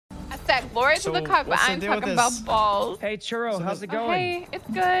said glory to the cock, but I'm talking about balls. Hey, Churro, how's it going? Hey, it's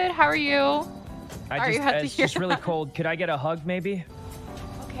good. How are you? It's just really cold. Could I get a hug, maybe?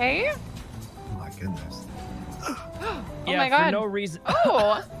 Okay. Oh my goodness. Oh my God. For no reason.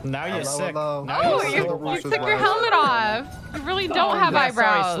 Oh. Now you're sick. Oh, you took your helmet off. You really don't have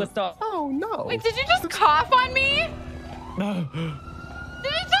eyebrows. Sorry, slipped off. Oh no. Wait, did you just cough on me? No.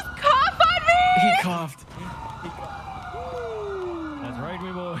 Did you just cough on me? He coughed. That's right,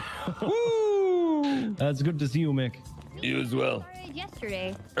 me boy. Woo! That's good to see you, Mick. You as well.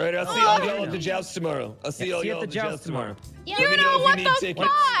 Yesterday. All right, I'll see y'all at the joust tomorrow. I'll see y'all at the joust tomorrow. Yeah. You know what the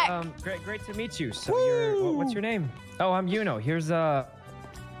fuck? Great to meet you. So you're, what's your name? Oh, I'm Yuno. Here's yeah,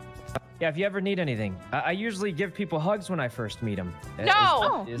 if you ever need anything, I usually give people hugs when I first meet them.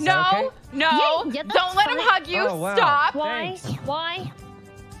 No, is that okay? no, Yeah, don't let him hug you. Oh, wow. Stop. Why? Thanks. Why?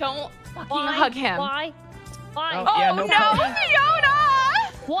 Don't fucking Why? hug him. Why? Why? Oh, Oh yeah, no, no problem. Fiona!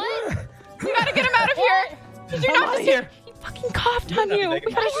 What? We gotta get him out of here. Did you I'm not out of see? here. He fucking coughed on you. We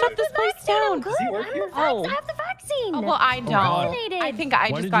gotta shut this place down. Good. I have the vaccine. Well, I don't. Vaccinated. I think I Why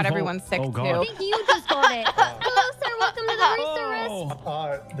just did got you fall? everyone sick Oh, too. I think you just got it. Hello, sir. Welcome to the Rooster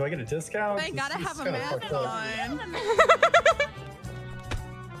Rest. Do I get a discount? They gotta have a mask on.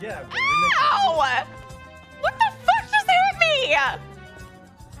 Yeah. Ow! What the fuck just hit me?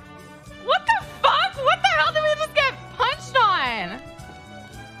 What the fuck? What the hell did we just get punched on?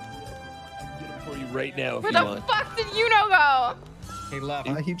 Get it for you right now if Where you the want. fuck did Yuno go? He left.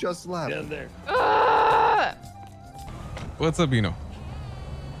 He just left. Down there. Ugh. What's up, Bino?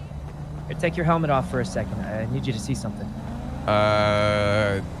 Here, take your helmet off for a second. I need you to see something.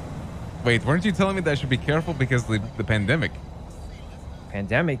 Wait, weren't you telling me that I should be careful because of the pandemic?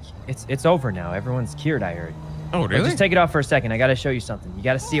 Pandemic? It's over now. Everyone's cured, I heard. Oh, But really? just take it off for a second. I gotta show you something. You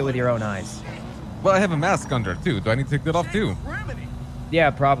gotta see it with your own eyes. Well, I have a mask under too. Do I need to take that off too? Yeah,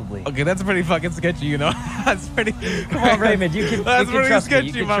 probably. Okay, that's pretty fucking sketchy, you know. That's pretty. Come on, Raymond. You can. That's you can pretty trust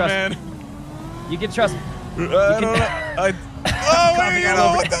sketchy, me. You can my trust man. You can trust. I don't know. Oh, wait, you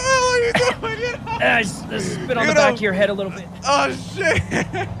know, what the hell are you doing? You know? Just spit on the back of your head a little bit. Oh shit!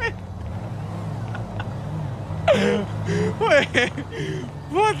 Wait,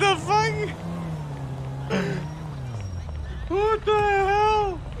 what the fuck? What the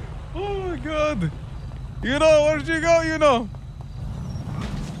hell? Oh my god! You know, where did you go? You know?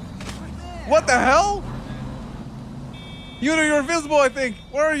 What the hell? You know, you're invisible, I think.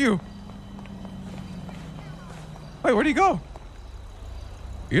 Where are you? Wait, where'd he go?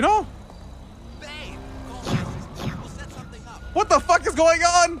 You know? What the fuck is going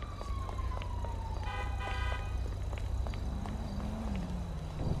on?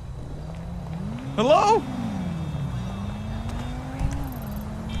 Hello?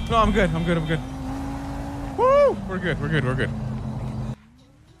 No, I'm good. I'm good. I'm good. Woo! We're good. We're good. We're good.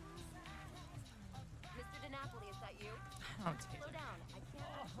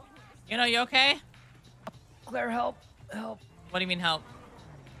 You know, you okay? Claire, help! Help! What do you mean help?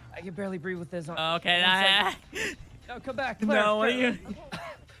 I can barely breathe with this on. Okay, No, come back. Claire, no, what are you?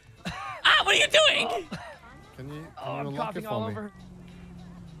 Ah, what are you doing? Can you I'm unlock coughing it for all me? over.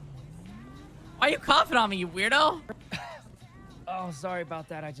 Why are you coughing on me, you weirdo? Oh, sorry about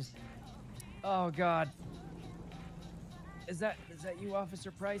that. I just. Oh God. Is that you,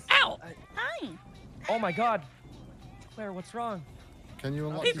 Officer Price? Ow! Hi. Oh my God. Claire, what's wrong? Can you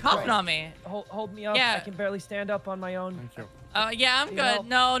unlock Why are you it? coughing on me? Hold me up. Yeah. I can barely stand up on my own. Thank you. Yeah, I'm You good.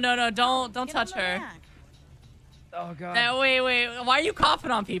 know- No, don't Get touch on the her. back. Oh God. No, wait. Why are you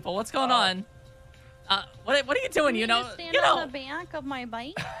coughing on people? What's going on? What are you doing? Can You know, just stand you on know. the back of my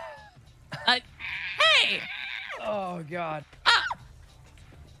bike. Hey, Oh God.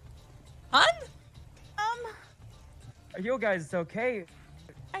 hun? Are you guys okay?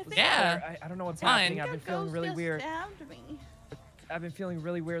 I think Yeah. Claire, I don't know what's Fine. happening. I've been feeling ghost really just weird. stabbed me. I've been feeling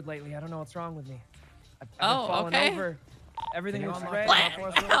really weird lately. I don't know what's wrong with me. I've Oh, been falling okay. over. Everything looks red.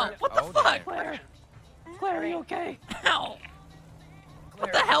 What? Ow, what the fuck? Claire, are you okay? Ow.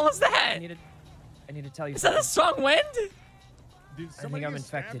 What Claire, the hell is I that? need to tell you Is that a something. strong wind? I think I'm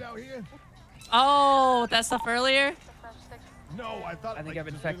infected. Oh, that stuff earlier? No, I thought. I think like, I've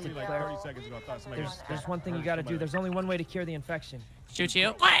infected literally, Claire. Like 30 seconds ago, I thought somebody There's one thing you gotta do. There's only one way to cure the infection. Shoot you?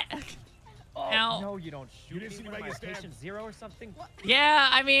 What? Oh, Ow. no, you don't shoot You didn't me. see What am anybody I, get stabbed? patient zero or something? Yeah,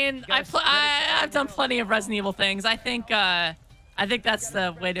 I mean, gotta spread it I've done plenty of Resident Evil things. I think that's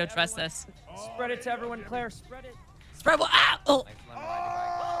the way to address this. Spread it to everyone, Claire. Spread it. Spread what? Oh!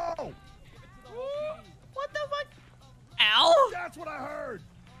 Oh! What the fuck? Ow! That's what I heard.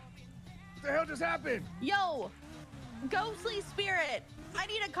 What the hell just happened? Yo, ghostly spirit. I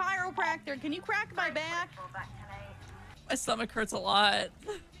need a chiropractor. Can you crack my back? My stomach hurts a lot.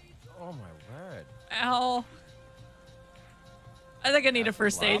 Oh my word. Ow. I think I need a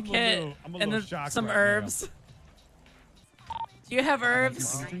first aid kit and then some herbs. Do you have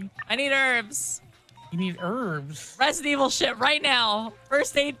herbs? I need herbs. You need herbs? Resident Evil shit right now.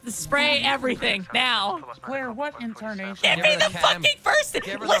 First aid spray, everything now. Claire, what incarnation? Give me the fucking first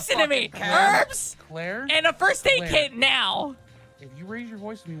aid. Listen to me. Herbs. Claire. And a first aid kit now. If you raise your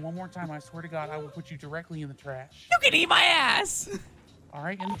voice to me one more time, I swear to God, I will put you directly in the trash. You can eat my ass. All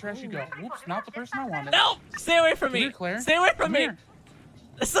right, in the trash you go. Whoops, not the person I wanted. No, stay away from me. Here, Claire. Stay away from me. Here.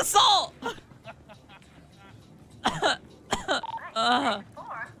 It's assault.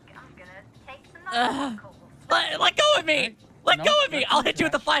 Let go of me. Let go of me. I'll hit you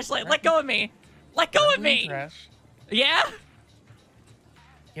with the flashlight. Let go of me. Let go of me. Yeah?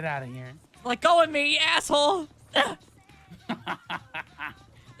 Get out of here. Let go of me, you asshole.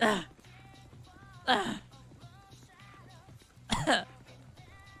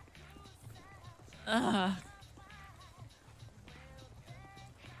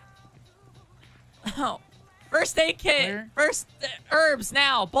 Oh. First aid kit. Claire? First herbs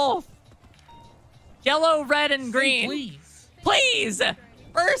now, both. Yellow, red, and green. Please. Please.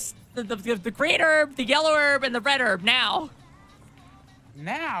 First, the green herb, the yellow herb, and the red herb now.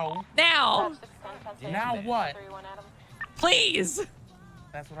 Now? Now. Now what? Please.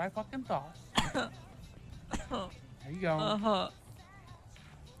 That's what I fucking thought. There you go.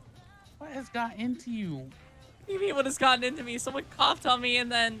 What has got into you? What do you mean what has gotten into me? Someone coughed on me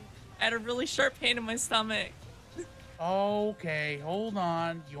and then I had a really sharp pain in my stomach. Okay, hold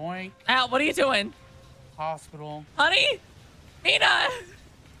on. Yoink. Ow, what are you doing? Hospital. Honey? Mina!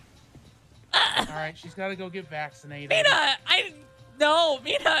 All right, she's got to go get vaccinated. Mina! No,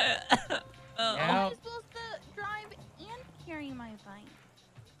 Mina! Yeah. I'm supposed to drive and carry my bike.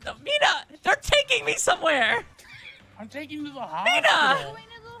 No, Mina! They're taking me somewhere! I'm taking you to the Mina! hospital. Going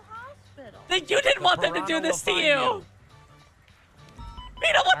to the hospital. Then you didn't want them to do this to you!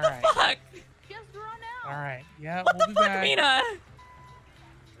 Mina, what All the right. fuck? Just run out. All right, yeah, What we'll the be fuck, back. Mina?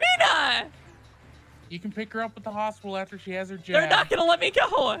 Mina! You can pick her up at the hospital after she has her jab. They're not gonna let me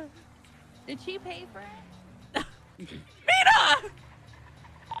go! Did she pay for it? Mina!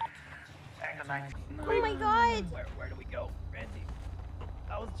 Oh my God. Where do we go, Randy?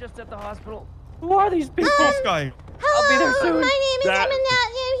 I was just at the hospital. Who are these people? This guy. I'll be there soon. My name is That-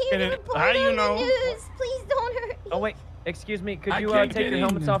 Eminat. I'm here to How report you on know? the news. Please don't hurt me. Oh wait, excuse me. Could I you can't take get your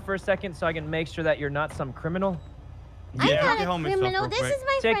helmets in. off for a second so I can make sure that you're not some criminal? I'm Yeah, not take a your helmets off criminal. real This quick. is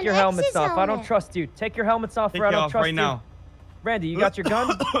my Take friend your helmets X's off. I don't helmet. trust you. Take your helmets off, Take or I it don't off trust right you. now. Randy, you got your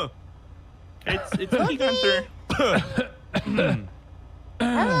gun? It's Key Gunther.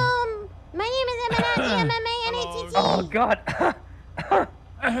 Hello. My name is Eminat. EMMANATT. Oh God.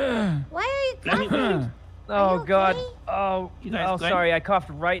 Why are you coughing? Oh you God. okay? Oh, You guys oh, good? sorry. I coughed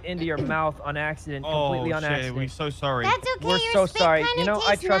right into your mouth on accident. Completely Oh on shit, accident. we're so sorry. That's okay. We're Your so spit sorry. kinda You know, I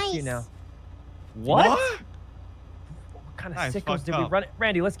tastes trust nice. you now. What? What kind of Nice, sickos fucked did we up. run?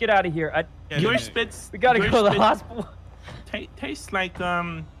 Randy, let's get out of here. Your spits. We gotta your go to the spit hospital. Tastes like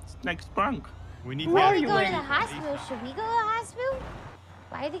spunk. We need Why are you we going to the lady? hospital? Should we go to the hospital?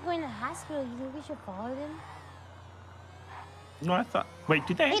 Why are they going to the hospital? You think we should follow them? No, I thought. Wait,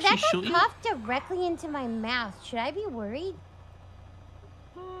 did they Hey, actually that shoot guy you? coughed directly into my mouth. Should I be worried?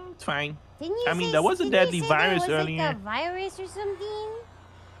 It's fine. Didn't you I say, mean, there was a didn't you deadly say virus there was, earlier. Like a virus or something?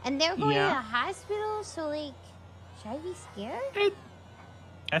 And they're going to Yeah. the hospital, so like, should I be scared?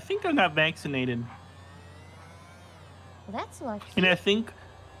 I think I got vaccinated, Well, that's lucky. and I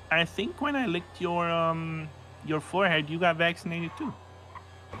think when I licked your forehead, you got vaccinated too.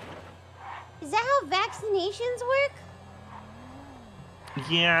 Is that how vaccinations work?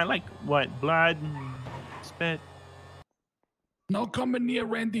 Yeah, like what? Blood, spit. No coming near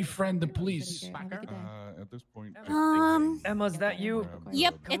Randy, friend, the police. At this point, Emma, is that you?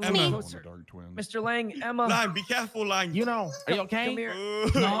 Yep, it's Emma. me. Mr. Lang, Emma. Line, be careful, Line. You know, are you okay? Come here.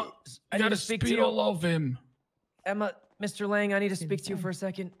 No, I need to speak to spit you. all over him. Emma, Mr. Lang, I need to speak to you for a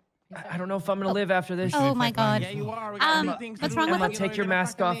second. I don't know if I'm gonna live after this. Oh my God. Yeah, you are. We got Emma, things to what's do. wrong with Emma, him? take your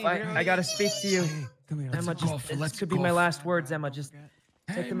mask off. I gotta speak to you. Emma, cough, this let's could be my cough. last words, Emma. Just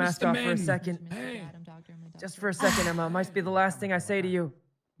take the mask off for a second. Hey, Just for a second, Emma. It might be the last thing I say to you.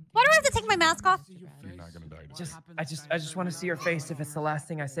 Why do I have to take my mask off? you're not gonna die. I just want to see your face if it's the last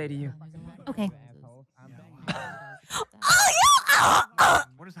thing I say to you. Okay.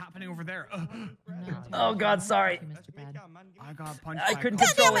 What is happening over there? Oh God, sorry. I got punched. I by couldn't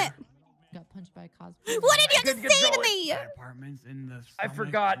cops. control it. Got punched by a cosplay. What did you have couldn't to say to control it. me? Apartments in the I stomach,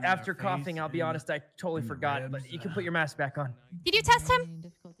 forgot in the after face, coughing. I'll be in- honest, I totally in the forgot. ribs, But you can put your mask back on. Did you test him?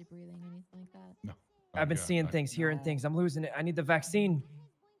 Difficulty breathing, anything like that? No. I've been seeing things, hearing things. I'm losing it. I need the vaccine.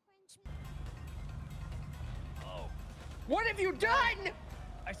 What have you done?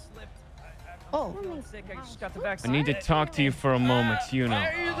 I slipped. I'm feeling sick. I just got the vaccine. I need to talk to you for a moment, you know.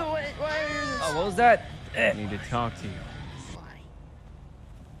 Oh, what was that? I need to talk to you.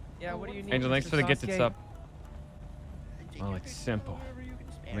 Yeah, what do you need? Angel, thanks Mr. for the gifted Sasuke? sub. Well, it's simple.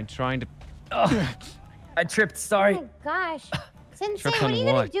 I've been trying to... I tripped, sorry. Oh my gosh. Sensei, Tripped what on are you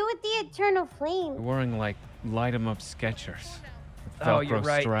gonna what? do with the eternal You're flame? wearing, like, light-em-up Skechers. With Oh, Velcro you're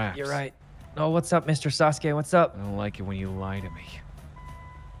right. straps. You're right. Oh, what's up, Mr. Sasuke? What's up? I don't like it when you lie to me.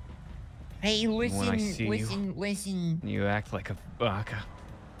 Hey, When I see listen. You act like a baka.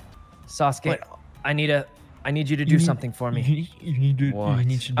 Sasuke, I need you to do something for me. You need to. What? You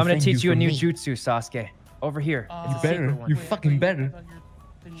need to I'm gonna defend teach you a from new me. jutsu, Sasuke. Over here. It's You a better. secret one. You fucking better.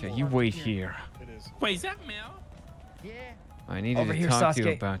 Yeah, you wait here. Wait, is that Mel? Yeah. I needed Over to here, talk to you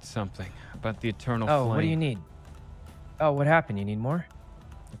Sasuke. about something. About the eternal Oh, flame. what do you need? Oh, what happened? You need more?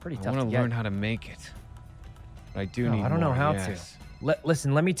 They're pretty I tough want to to learn get. how to make it. But I do No, need I don't know more, how yes. to.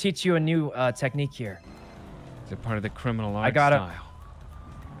 Listen, let me teach you a new technique here. Is it part of the criminal art I got it. style?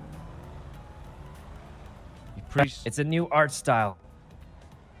 You preach It's a new art style.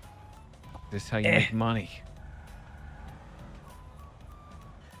 this is how you make money.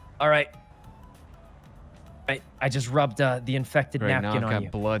 All right. I just rubbed the infected Right now napkin I've on got you.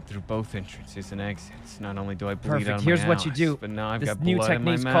 blood through both entrances and exits. Not only do I bleed Perfect. out of Here's my what you eyes, do. but now I've This got new blood in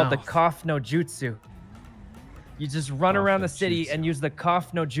my technique's called the mouth. cough no jutsu. You just run Cough around no the city jutsu. and use the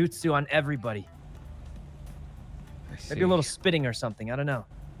cough no jutsu on everybody. I see. Maybe a little spitting or something. I don't know.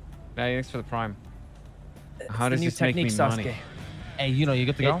 Hey, thanks for the prime. How It's does the new this make me technique, money? Sasuke. Hey, you know, you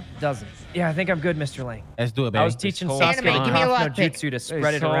good to go? It doesn't. Yeah, I think I'm good, Mr. Lang. Let's do it, baby. I was teaching whole Sasuke time. Give me a cough no lockpick. jutsu to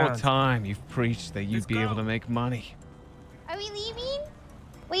spread it This whole around. time you've preached that you'd be able to make money. Are we leaving?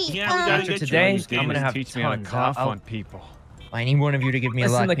 Wait, Yeah, we gotta After get today, you. I'm gonna have teach me how to tons. cough I'll- on people. I need one of you to give me a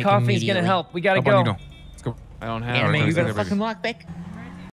Listen, lockpick the coughing's immediately. gonna help. We gotta How about you go. know? Let's go. I don't have Anime, it. you got a baby. fucking lockpick?